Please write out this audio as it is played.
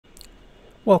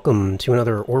Welcome to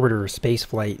another Orbiter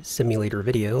Spaceflight Simulator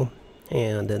video,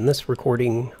 and in this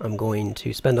recording I'm going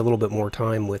to spend a little bit more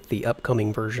time with the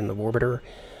upcoming version of Orbiter,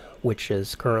 which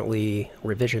is currently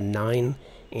revision 9,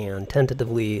 and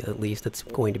tentatively at least it's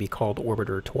going to be called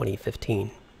Orbiter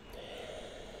 2015.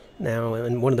 Now,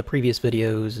 in one of the previous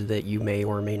videos that you may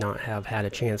or may not have had a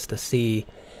chance to see,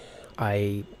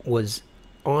 I was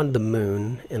on the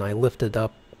moon and I lifted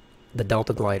up the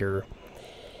Delta glider,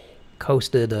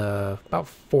 coasted about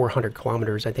 400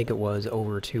 kilometers, I think it was,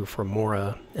 over to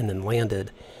Fremora, and then landed.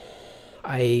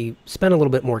 I spent a little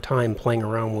bit more time playing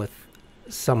around with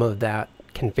some of that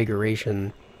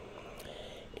configuration,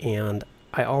 and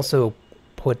I also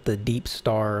put the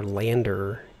DeepStar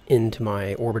lander into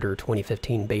my Orbiter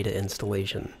 2015 beta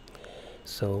installation.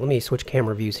 So let me switch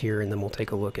camera views here and then we'll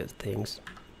take a look at things.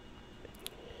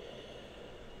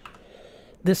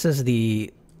 This is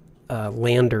the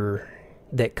lander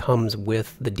that comes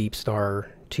with the DeepStar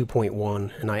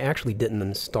 2.1, and I actually didn't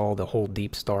install the whole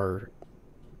DeepStar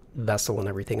vessel and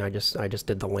everything. I just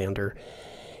did the lander,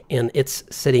 and it's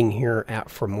sitting here at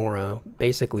Fremora,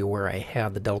 basically where I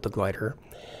had the Delta glider.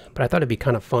 But I thought it'd be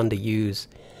kind of fun to use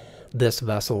this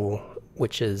vessel,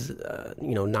 which is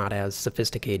not as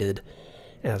sophisticated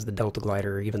as the Delta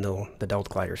glider, even though the Delta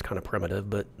glider is kind of primitive.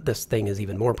 But this thing is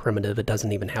even more primitive. It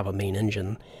doesn't even have a main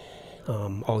engine.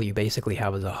 All you basically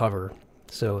have is a hover.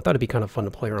 So I thought it'd be kind of fun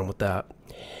to play around with that.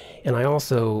 And I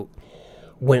also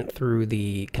went through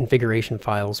the configuration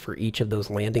files for each of those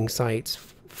landing sites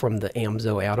from the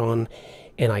AMZO add-on,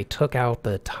 and I took out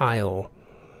the tile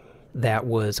that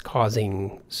was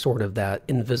causing sort of that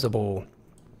invisible,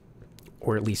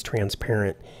 or at least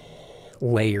transparent,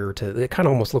 layer to it. Kind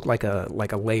of almost looked like a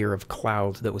layer of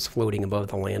clouds that was floating above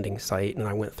the landing site, and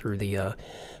I went through the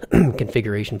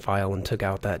configuration file and took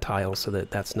out that tile so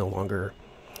that that's no longer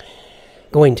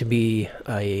going to be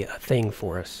a thing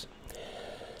for us.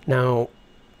 Now,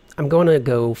 I'm going to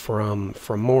go from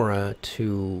Fremora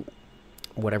to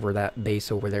whatever that base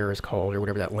over there is called, or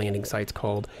whatever that landing site's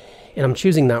called, and I'm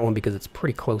choosing that one because it's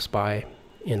pretty close by,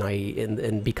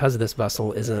 and because this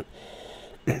vessel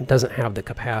doesn't have the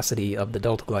capacity of the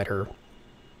Delta glider,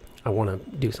 I want to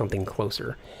do something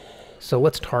closer. So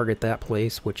let's target that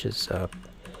place, which is I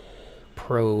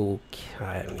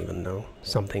don't even know,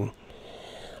 something.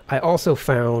 I also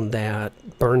found that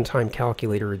burn time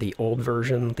calculator, the old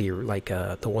version, the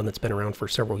one that's been around for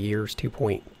several years,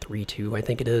 2.32 I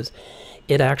think it is,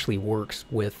 it actually works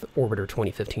with Orbiter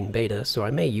 2015 beta, so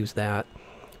I may use that.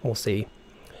 We'll see.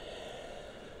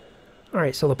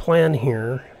 Alright, so the plan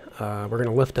here, we're going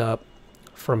to lift up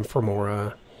from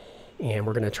Fremora, and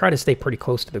we're going to try to stay pretty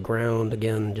close to the ground,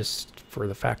 again, just for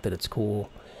the fact that it's cool,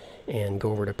 and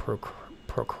go over to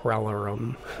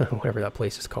Procralarum, whatever that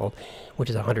place is called, which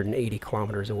is 180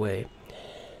 kilometers away.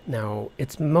 Now,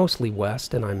 it's mostly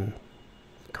west, and I'm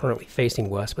currently facing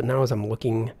west, but now as I'm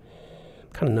looking, I'm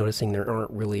kind of noticing there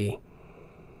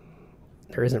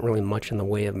isn't really much in the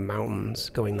way of mountains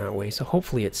going that way, so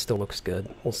hopefully it still looks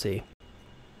good. We'll see.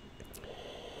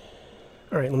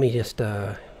 Alright, let me just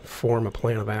form a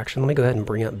plan of action. Let me go ahead and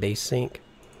bring up base sync,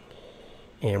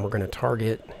 and we're going to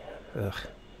target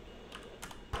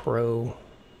Procralarum,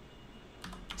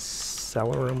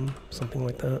 something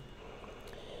like that.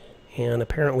 And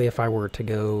apparently if I were to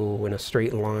go in a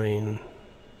straight line,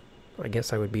 I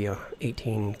guess I would be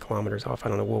 18 kilometers off. I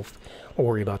don't know, we'll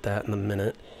worry about that in a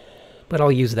minute. But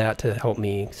I'll use that to help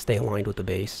me stay aligned with the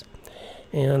base.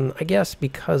 And I guess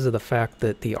because of the fact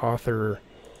that the author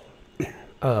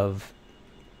of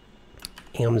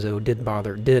AMZO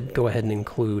did go ahead and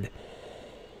include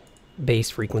base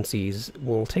frequencies,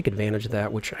 we'll take advantage of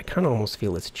that, which I kind of almost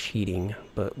feel is cheating,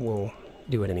 but we'll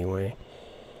do it anyway.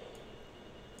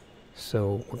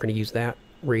 So we're going to use that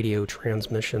radio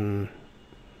transmission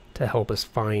to help us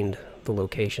find the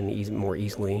location more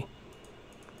easily.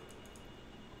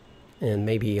 And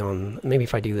maybe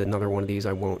if I do another one of these,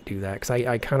 I won't do that, because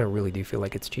I kind of really do feel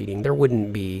like it's cheating. There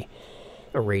wouldn't be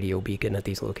a radio beacon at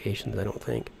these locations, I don't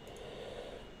think.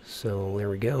 So there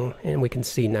we go, and we can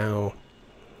see now,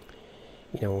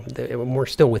 we're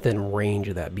still within range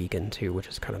of that beacon too, which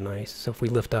is kind of nice. So if we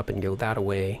lift up and go that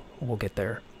away, we'll get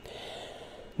there.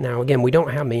 Now again, we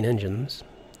don't have main engines.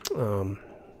 All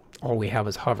we have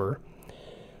is hover.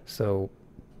 So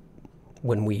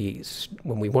when we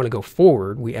want to go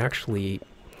forward, we actually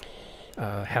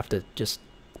have to just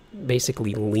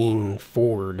basically lean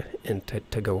forward and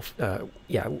to go,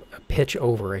 pitch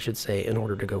over, I should say, in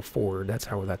order to go forward. That's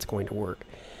how that's going to work.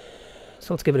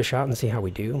 So let's give it a shot and see how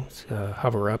we do. Let's,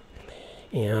 hover up,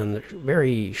 and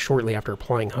very shortly after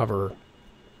applying hover,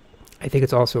 I think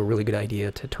it's also a really good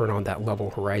idea to turn on that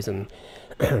level horizon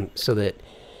so that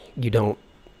you don't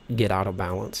get out of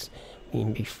balance.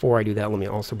 And before I do that, let me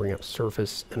also bring up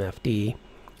surface MFD.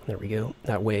 There we go.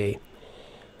 That way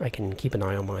I can keep an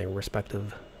eye on my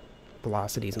respective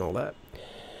velocities and all that.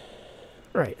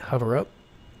 All right, hover up.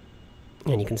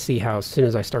 And you can see how as soon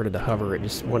as I started to hover, it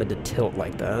just wanted to tilt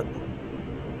like that.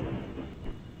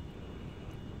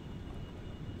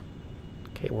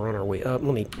 Okay, we're on our way up.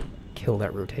 Let me kill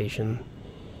that rotation.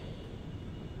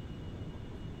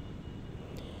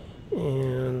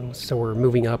 And so we're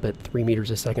moving up at 3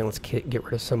 meters a second. Let's get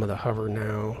rid of some of the hover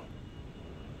now.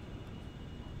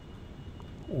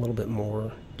 A little bit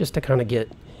more, just to kind of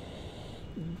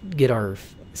get our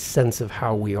sense of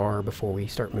how we are before we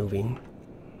start moving.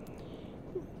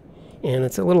 And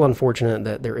it's a little unfortunate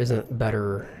that there isn't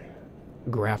better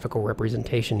graphical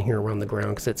representation here around the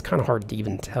ground, because it's kind of hard to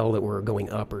even tell that we're going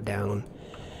up or down.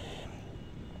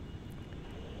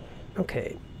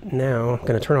 Okay, now I'm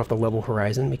going to turn off the level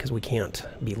horizon because we can't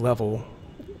be level,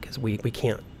 because we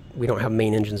don't have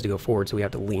main engines to go forward, so we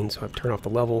have to lean. So I've turned off the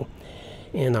level,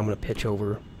 and I'm going to pitch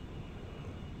over.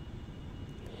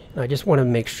 And I just want to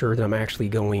make sure that I'm actually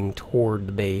going toward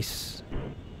the base.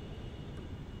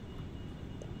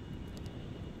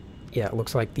 Yeah, it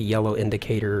looks like the yellow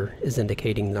indicator is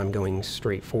indicating that I'm going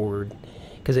straight forward,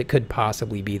 because it could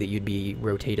possibly be that you'd be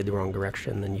rotated the wrong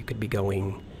direction, and you could be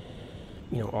going,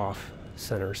 you know, off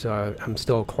center. So I'm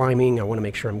still climbing. I want to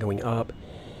make sure I'm going up,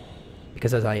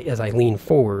 because as I lean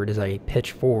forward, as I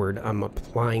pitch forward, I'm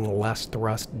applying less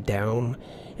thrust down,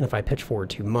 and if I pitch forward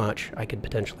too much, I could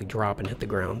potentially drop and hit the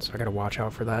ground. So I got to watch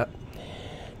out for that.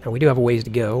 Now we do have a ways to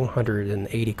go.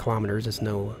 180 kilometers is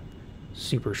no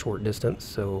super short distance,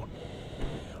 so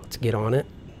let's get on it.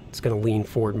 It's going to lean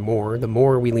forward more. The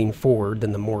more we lean forward,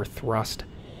 then the more thrust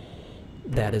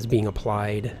that is being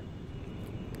applied.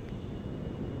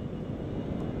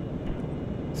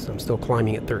 So I'm still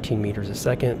climbing at 13 meters a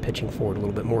second, pitching forward a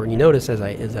little bit more. And you notice as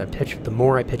I pitch, the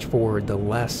more I pitch forward, the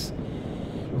less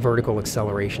vertical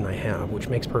acceleration I have, which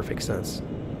makes perfect sense.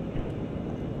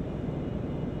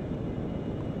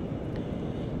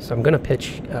 So I'm going to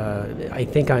pitch. I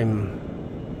think I'm,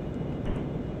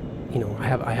 you know,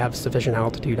 I have sufficient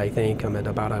altitude. I think I'm at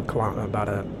about a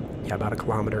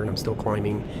kilometer, and I'm still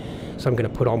climbing. So I'm going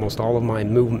to put almost all of my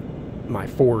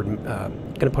forward.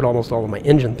 Going to put almost all of my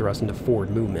engine thrust into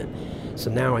forward movement. So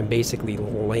now I'm basically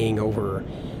laying over,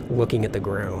 looking at the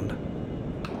ground.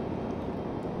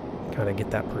 Kind of get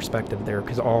that perspective there,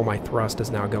 because all my thrust is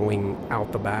now going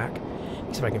out the back.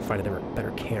 See if I can find a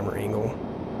better camera angle.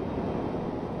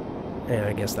 And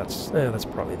I guess that's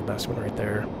probably the best one right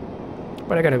there.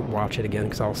 But I gotta watch it again,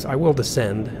 because I will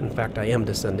descend. In fact, I am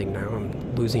descending now.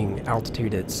 I'm losing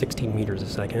altitude at 16 meters a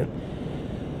second.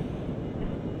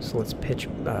 So let's pitch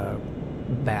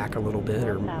back a little bit,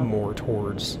 or more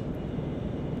towards.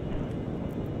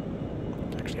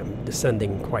 Actually, I'm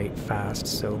descending quite fast,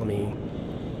 so let me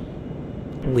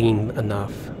lean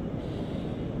enough.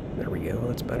 There we go,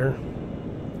 that's better.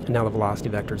 And now the velocity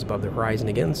vector is above the horizon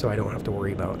again, so I don't have to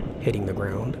worry about hitting the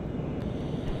ground.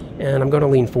 And I'm going to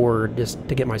lean forward just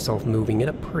to get myself moving at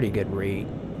a pretty good rate.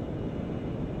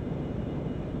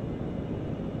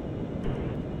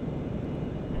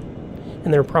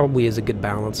 And there probably is a good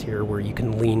balance here where you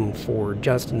can lean forward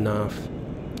just enough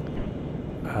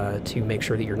to make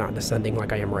sure that you're not descending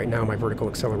like I am right now. My vertical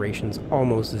acceleration is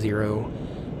almost 0,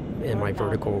 and my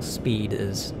vertical speed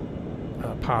is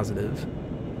positive.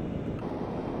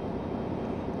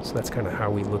 So that's kind of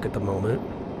how we look at the moment.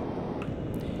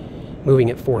 Moving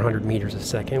at 400 meters a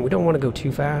second. We don't want to go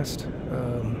too fast.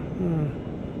 A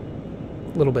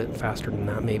little bit faster than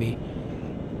that, maybe.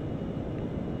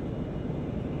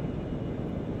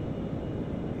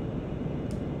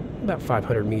 About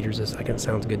 500 meters a second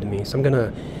sounds good to me. So I'm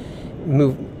going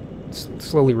to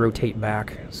slowly rotate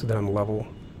back so that I'm level.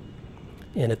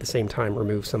 And at the same time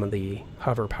remove some of the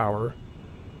hover power.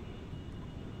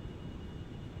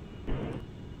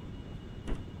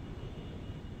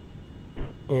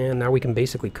 And now we can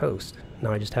basically coast.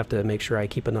 Now I just have to make sure I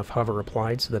keep enough hover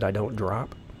applied so that I don't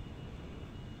drop.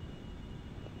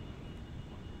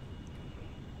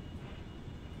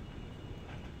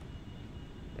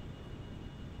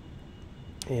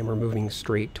 And we're moving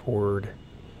straight toward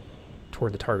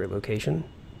the target location.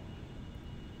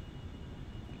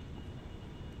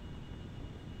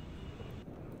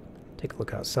 Take a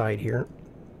look outside here.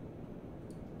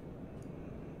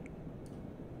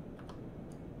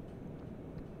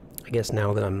 I guess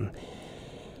now that I'm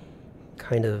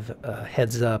kind of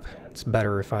heads up, it's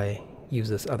better if I use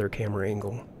this other camera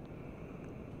angle.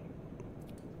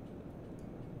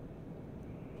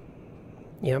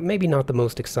 Yeah, maybe not the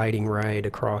most exciting ride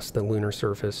across the lunar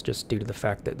surface, just due to the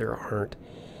fact that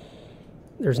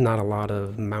there's not a lot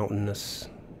of mountainous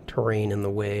terrain in the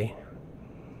way.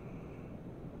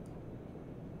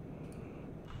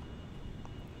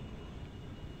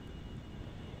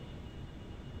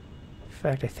 In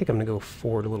fact, I think I'm going to go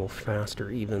forward a little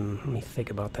faster even. Let me think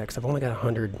about that, because I've only got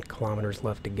 100 kilometers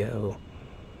left to go.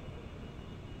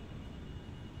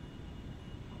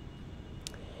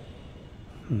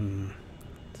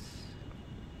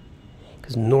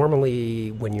 Because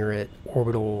normally when you're at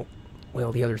orbital,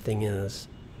 well, the other thing is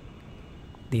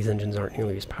these engines aren't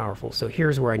nearly as powerful. So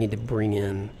here's where I need to bring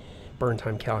in burn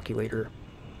time calculator.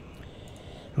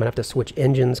 I'm going to have to switch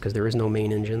engines because there is no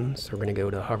main engine. So we're going to go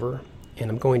to hover. And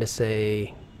I'm going to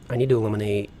say I need to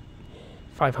eliminate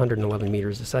 511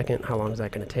 meters a second. How long is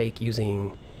that going to take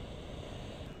using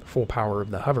full power of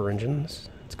the hover engines?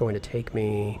 It's going to take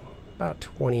me about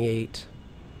 28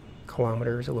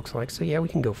 kilometers, it looks like. So yeah, we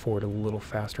can go forward a little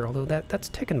faster, although that's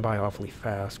ticking by awfully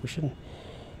fast. We shouldn't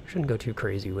go too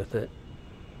crazy with it.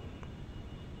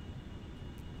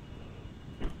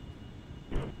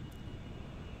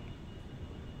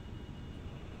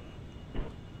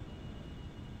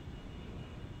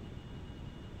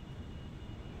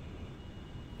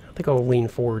 I think I'll lean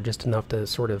forward just enough to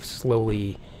sort of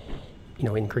slowly,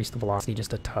 increase the velocity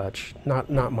just a touch. Not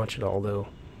much at all, though.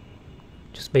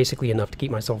 Just basically enough to keep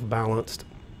myself balanced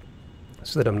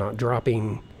so that I'm not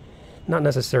dropping, not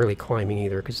necessarily climbing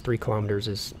either, because 3 kilometers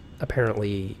is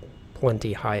apparently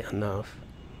plenty high enough.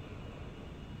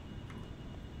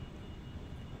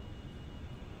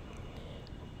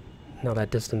 Now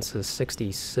that distance is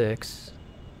 66,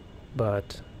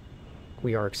 but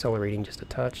we are accelerating just a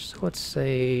touch. So let's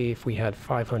say if we had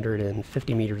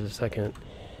 550 meters a second,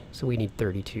 so we need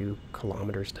 32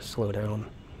 kilometers to slow down.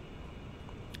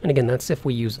 And again, that's if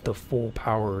we use the full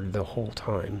power the whole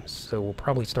time. So we'll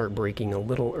probably start braking a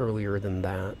little earlier than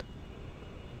that.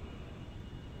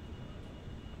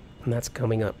 And that's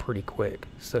coming up pretty quick.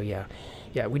 So yeah,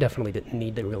 we definitely didn't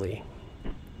need to really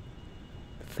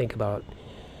think about.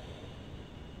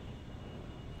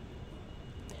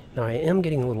 Now I am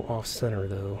getting a little off center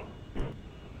though.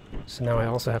 So now I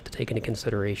also have to take into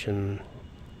consideration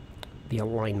the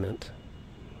alignment.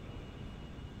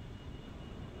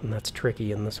 And that's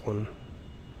tricky in this one.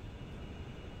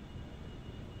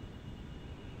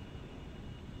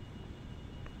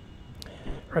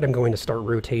 Alright, I'm going to start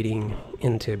rotating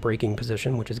into braking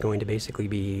position, which is going to basically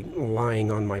be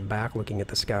lying on my back looking at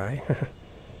the sky.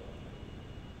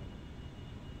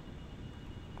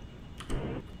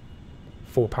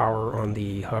 Full power on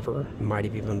the hover. Might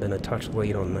have even been a touch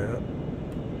late on that.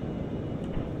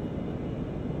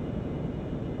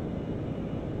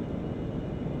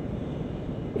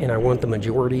 And I want the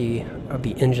majority of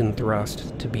the engine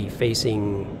thrust to be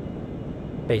facing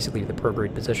basically the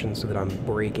prograde position so that I'm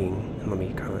braking. And let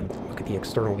me kind of look at the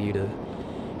external view to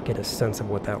get a sense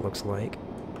of what that looks like.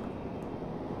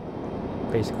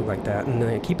 Basically like that.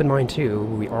 And keep in mind too,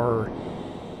 we are...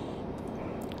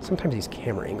 Sometimes these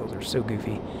camera angles are so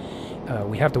goofy.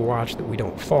 We have to watch that we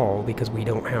don't fall because we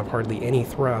don't have hardly any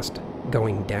thrust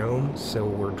going down, so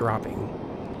we're dropping.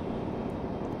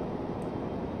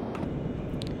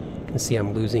 You can see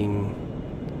I'm losing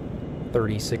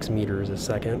 36 meters a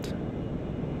second.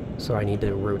 So I need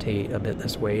to rotate a bit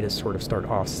this way to sort of start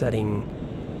offsetting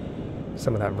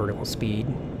some of that vertical speed.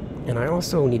 And I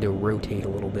also need to rotate a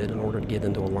little bit in order to get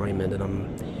into alignment, and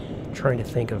I'm trying to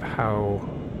think of how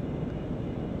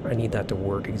I need that to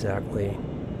work exactly.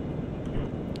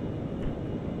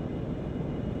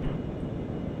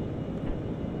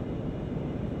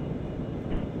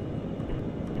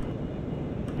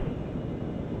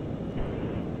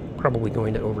 Probably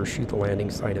going to overshoot the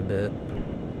landing site a bit.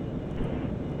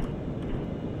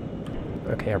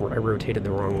 Okay, I rotated the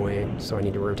wrong way, so I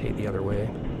need to rotate the other way.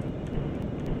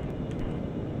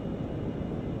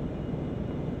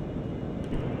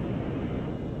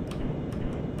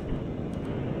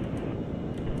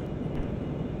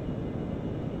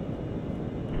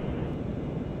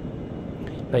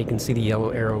 Now you can see the yellow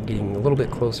arrow getting a little bit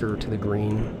closer to the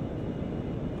green.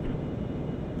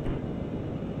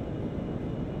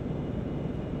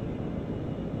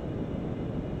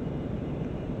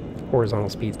 Horizontal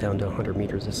speed's down to 100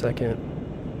 meters a second.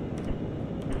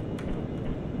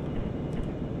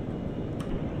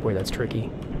 Boy, that's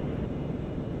tricky.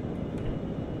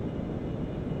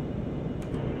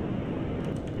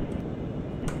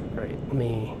 Alright, let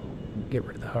me get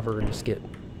rid of the hover and just get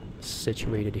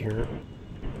situated here.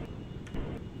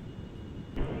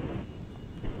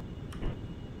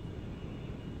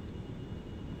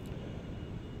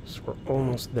 So we're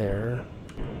almost there.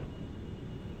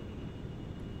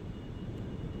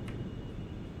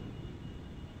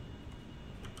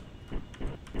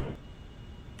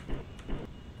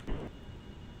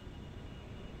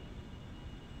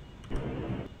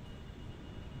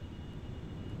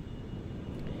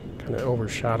 Kind of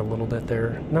overshot a little bit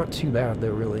there. Not too bad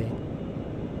though, really.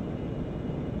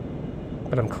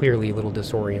 But I'm clearly a little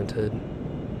disoriented.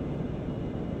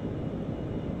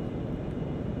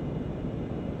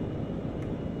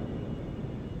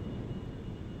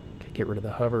 Okay, get rid of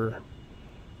the hover.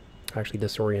 Actually,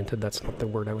 disoriented, that's not the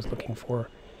word I was looking for.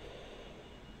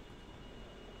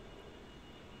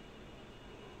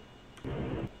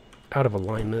 Out of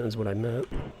alignment is what I meant.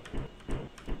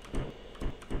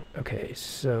 Okay,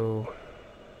 so...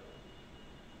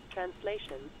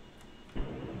 Translation.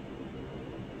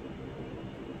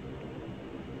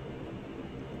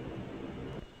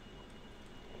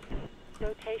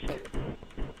 Rotation.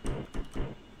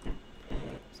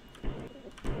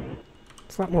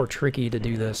 It's a lot more tricky to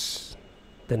do this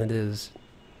than it is.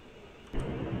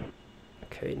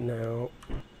 Okay, now...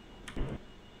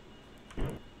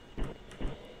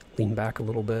 lean back a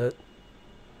little bit.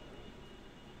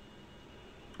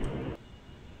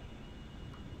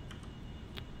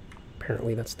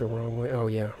 Apparently that's the wrong way. Oh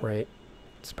yeah, right.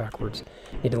 It's backwards.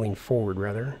 Need to lean forward,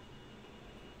 rather.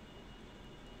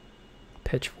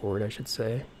 Pitch forward, I should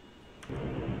say.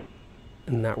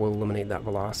 And that will eliminate that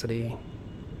velocity.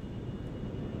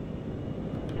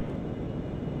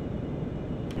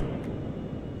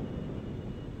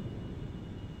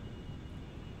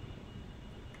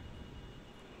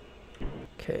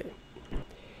 Okay.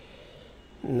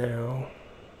 Now,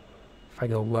 if I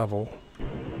go level...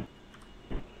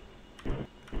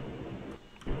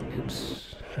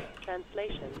 Oops.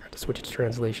 Translation. Forgot to switch it to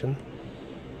translation.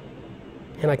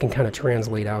 And I can kind of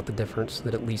translate out the difference so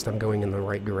that at least I'm going in the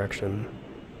right direction.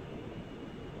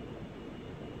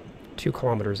 2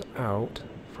 kilometers out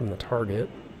from the target.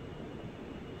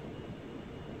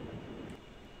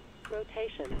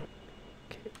 Rotation.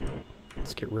 Okay.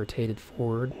 Let's get rotated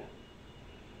forward.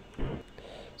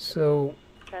 So,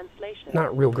 Translation.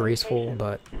 not real graceful,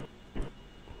 but...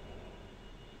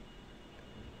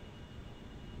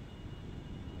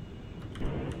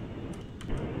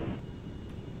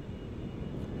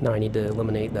 Now I need to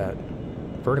eliminate that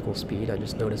vertical speed. I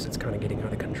just noticed it's kind of getting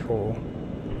out of control.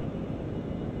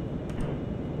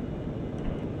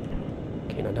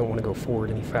 Okay, and I don't want to go forward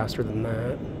any faster than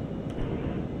that.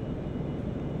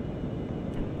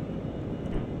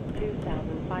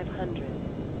 2,500.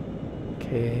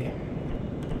 Okay.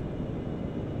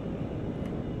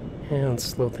 And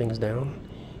slow things down.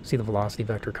 See the velocity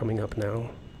vector coming up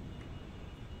now.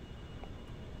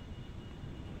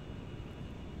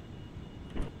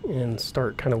 And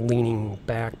start kind of leaning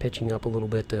back, pitching up a little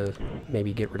bit to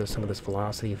maybe get rid of some of this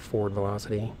velocity, forward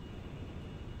velocity.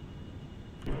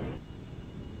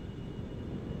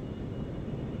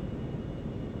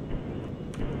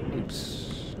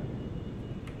 Oops.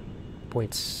 Boy,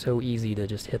 it's so easy to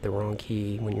just hit the wrong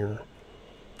key when you're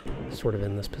sort of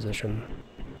in this position.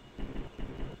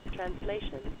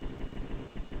 Translation.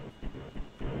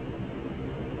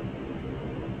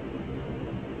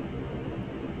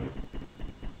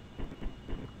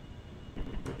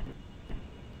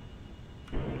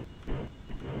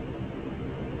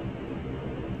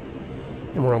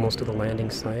 And we're almost to the landing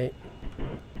site.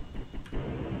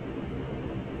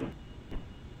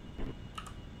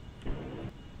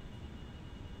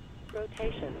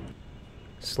 Rotation.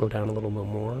 Slow down a little bit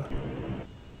more. A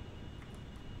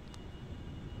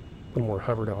little more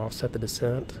hover to offset the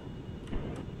descent.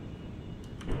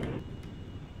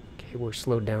 Okay, we're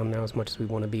slowed down now as much as we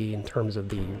want to be in terms of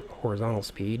the horizontal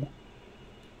speed.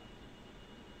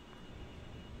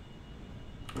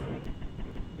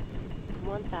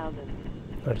 1,000.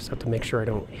 I just have to make sure I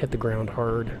don't hit the ground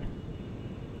hard.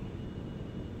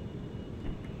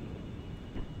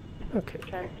 Okay.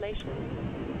 Translation.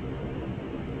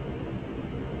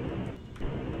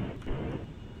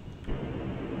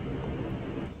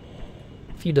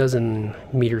 A few dozen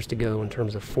meters to go in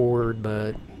terms of forward,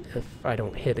 but if I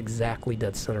don't hit exactly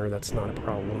dead center, that's not a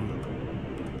problem.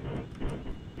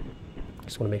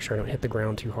 Just want to make sure I don't hit the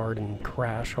ground too hard and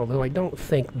crash, although I don't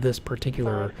think this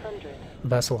particular 500.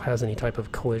 vessel has any type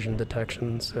of collision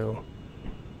detection, so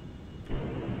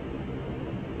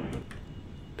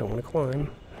don't want to climb.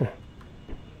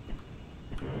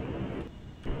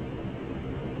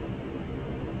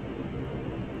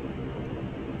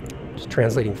 Just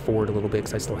translating forward a little bit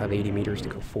because I still have 80 meters to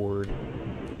go forward.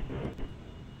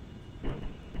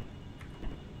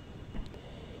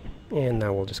 And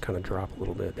now we'll just kind of drop a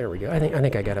little bit. There we go. I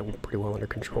think I got it pretty well under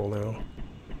control now.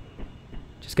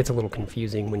 Just gets a little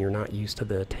confusing when you're not used to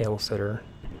the tail setter.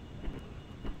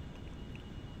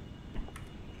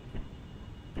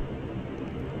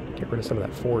 Get rid of some of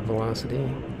that forward velocity.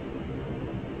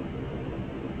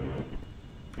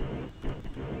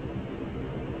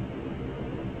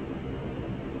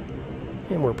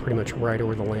 And we're pretty much right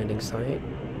over the landing site.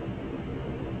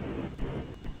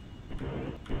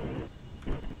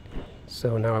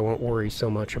 So now I won't worry so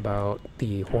much about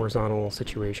the horizontal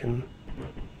situation.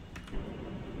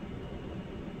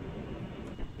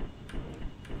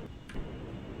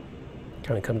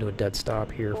 Kind of come to a dead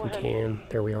stop here if we can.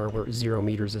 There we are, we're at 0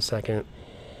 meters a second.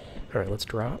 Alright, let's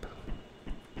drop.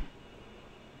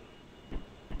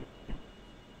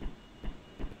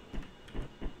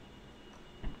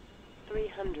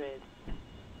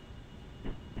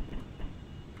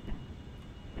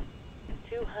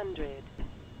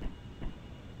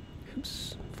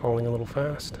 Oops, falling a little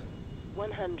fast.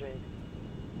 100.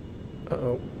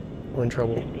 Uh-oh, we're in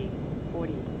trouble. 50,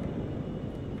 40,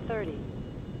 30.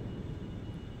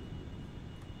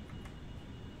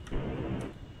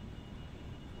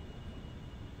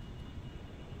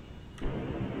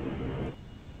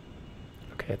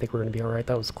 Okay, I think we're going to be alright.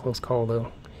 That was a close call,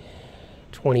 though.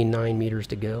 29 meters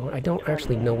to go. I don't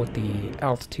actually know what the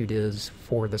altitude is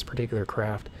for this particular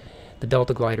craft. The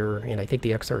Delta Glider and I think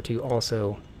the XR2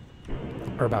 also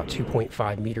are about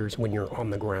 2.5 meters when you're on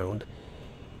the ground.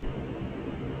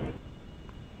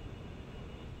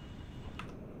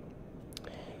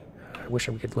 I wish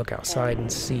we could look outside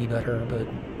and see better, but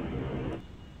I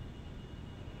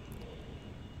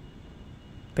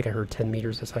think I heard 10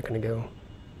 meters a second ago.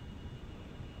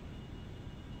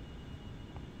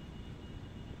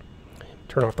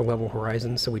 Turn off the level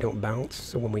horizon so we don't bounce,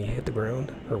 so when we hit the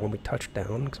ground, or when we touch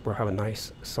down, because we'll have a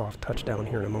nice soft touchdown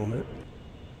here in a moment.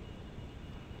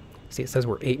 See, it says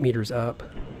we're 8 meters up.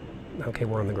 Okay,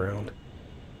 we're on the ground.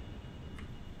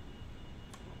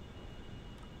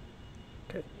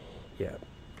 Okay, yeah.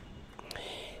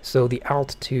 So the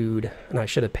altitude, and I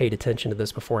should have paid attention to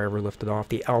this before I ever lifted off,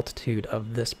 the altitude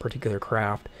of this particular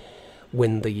craft,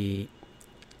 when the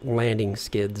landing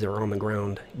skids are on the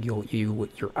ground, your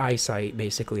eyesight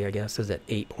basically, I guess, is at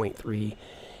 8.3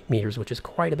 meters, which is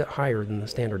quite a bit higher than the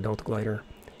standard Delta Glider.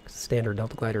 The standard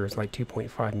Delta Glider is like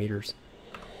 2.5 meters.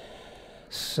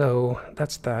 So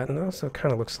that's that, and it also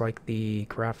kind of looks like the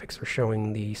graphics are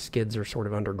showing the skids are sort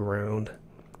of underground.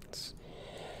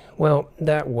 Well,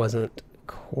 that wasn't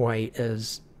quite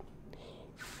as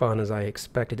fun as I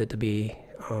expected it to be.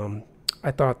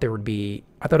 I thought it would be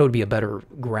a better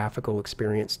graphical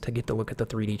experience to get to look at the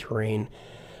 3D terrain,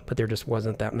 but there just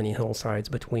wasn't that many hillsides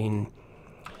between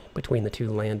the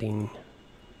two landing,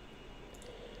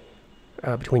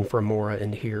 between Fremora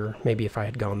and here. Maybe if I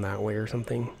had gone that way or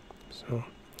something. So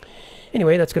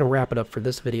anyway, that's going to wrap it up for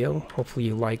this video. Hopefully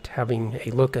you liked having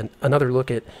another look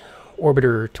at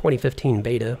Orbiter 2015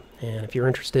 beta, and if you're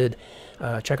interested,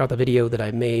 check out the video that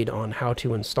I made on how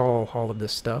to install all of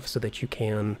this stuff so that you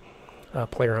can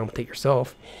play around with it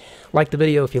yourself. Like the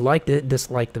video if you liked it,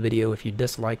 dislike the video if you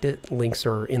disliked it. Links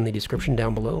are in the description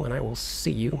down below, and I will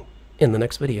see you in the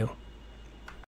next video.